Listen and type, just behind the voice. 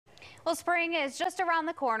Well, spring is just around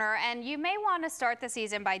the corner, and you may want to start the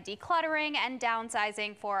season by decluttering and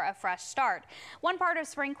downsizing for a fresh start. One part of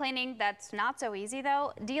spring cleaning that's not so easy,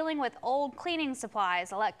 though, dealing with old cleaning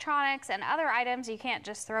supplies, electronics, and other items you can't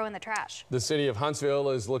just throw in the trash. The city of Huntsville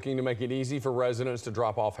is looking to make it easy for residents to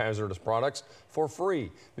drop off hazardous products for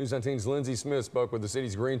free. News 19's Lindsay Smith spoke with the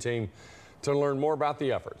city's green team to learn more about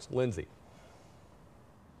the efforts. Lindsay.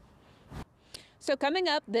 So coming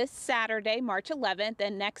up this Saturday, March 11th,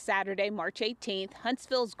 and next Saturday, March 18th,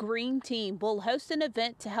 Huntsville's Green Team will host an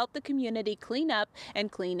event to help the community clean up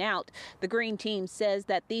and clean out. The Green Team says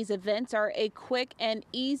that these events are a quick and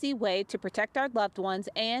easy way to protect our loved ones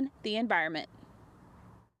and the environment.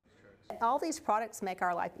 All these products make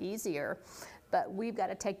our life easier, but we've got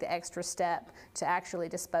to take the extra step to actually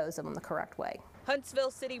dispose of them the correct way. Huntsville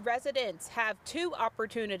city residents have two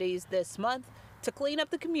opportunities this month to clean up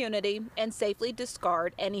the community and safely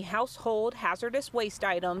discard any household hazardous waste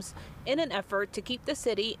items in an effort to keep the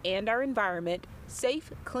city and our environment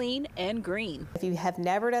safe, clean, and green. If you have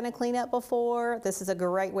never done a cleanup before, this is a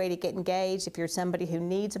great way to get engaged. If you're somebody who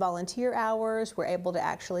needs volunteer hours, we're able to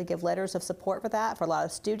actually give letters of support for that for a lot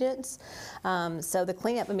of students. So the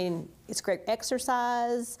cleanup, I mean, it's great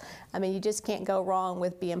exercise. I mean, you just can't go wrong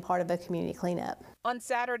with being part of a community cleanup. On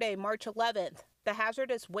Saturday, March 11th, the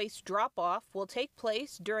hazardous waste drop-off will take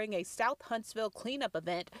place during a South Huntsville cleanup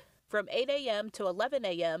event from 8 a.m. to 11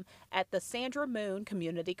 a.m. at the Sandra Moon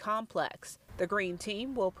Community Complex. The Green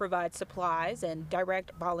Team will provide supplies and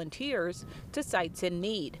direct volunteers to sites in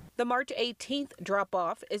need. The March 18th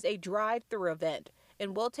drop-off is a drive-through event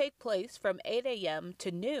and will take place from 8 a.m. to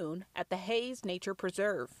noon at the Hayes Nature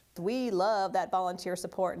Preserve. We love that volunteer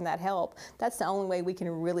support and that help. That's the only way we can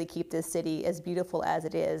really keep this city as beautiful as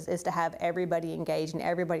it is to have everybody engaged and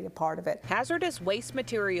everybody a part of it. Hazardous waste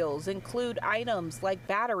materials include items like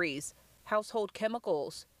batteries, household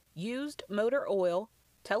chemicals, used motor oil,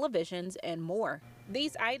 televisions, and more.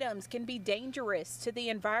 These items can be dangerous to the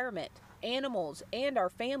environment, animals, and our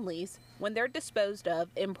families when they're disposed of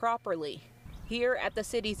improperly. Here at the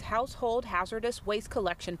city's household hazardous waste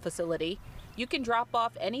collection facility, you can drop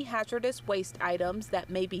off any hazardous waste items that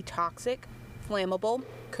may be toxic, flammable,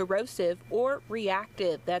 corrosive, or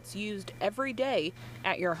reactive that's used every day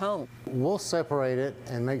at your home. We'll separate it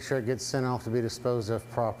and make sure it gets sent off to be disposed of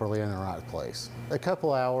properly in the right place. A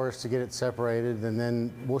couple hours to get it separated, and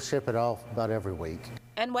then we'll ship it off about every week.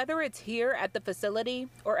 And whether it's here at the facility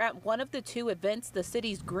or at one of the two events the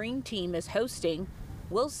city's Green Team is hosting,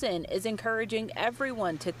 Wilson is encouraging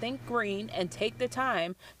everyone to think green and take the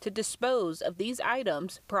time to dispose of these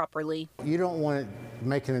items properly. You don't want it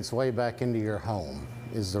making its way back into your home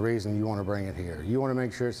is the reason you want to bring it here. You want to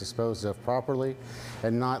make sure it's disposed of properly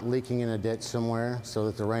and not leaking in a ditch somewhere so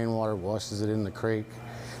that the rainwater washes it in the creek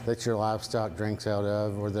that your livestock drinks out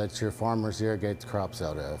of or that your farmers irrigate the crops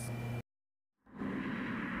out of.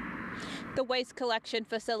 The waste collection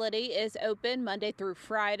facility is open Monday through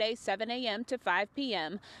Friday, 7 a.m. to 5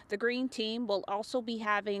 p.m. The Green Team will also be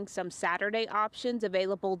having some Saturday options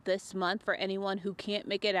available this month for anyone who can't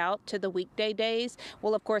make it out to the weekday days.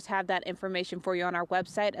 We'll, of course, have that information for you on our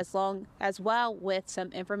website as well with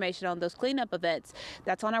some information on those cleanup events.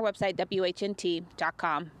 That's on our website,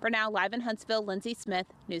 WHNT.com. For now, live in Huntsville, Lindsay Smith,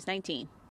 News 19.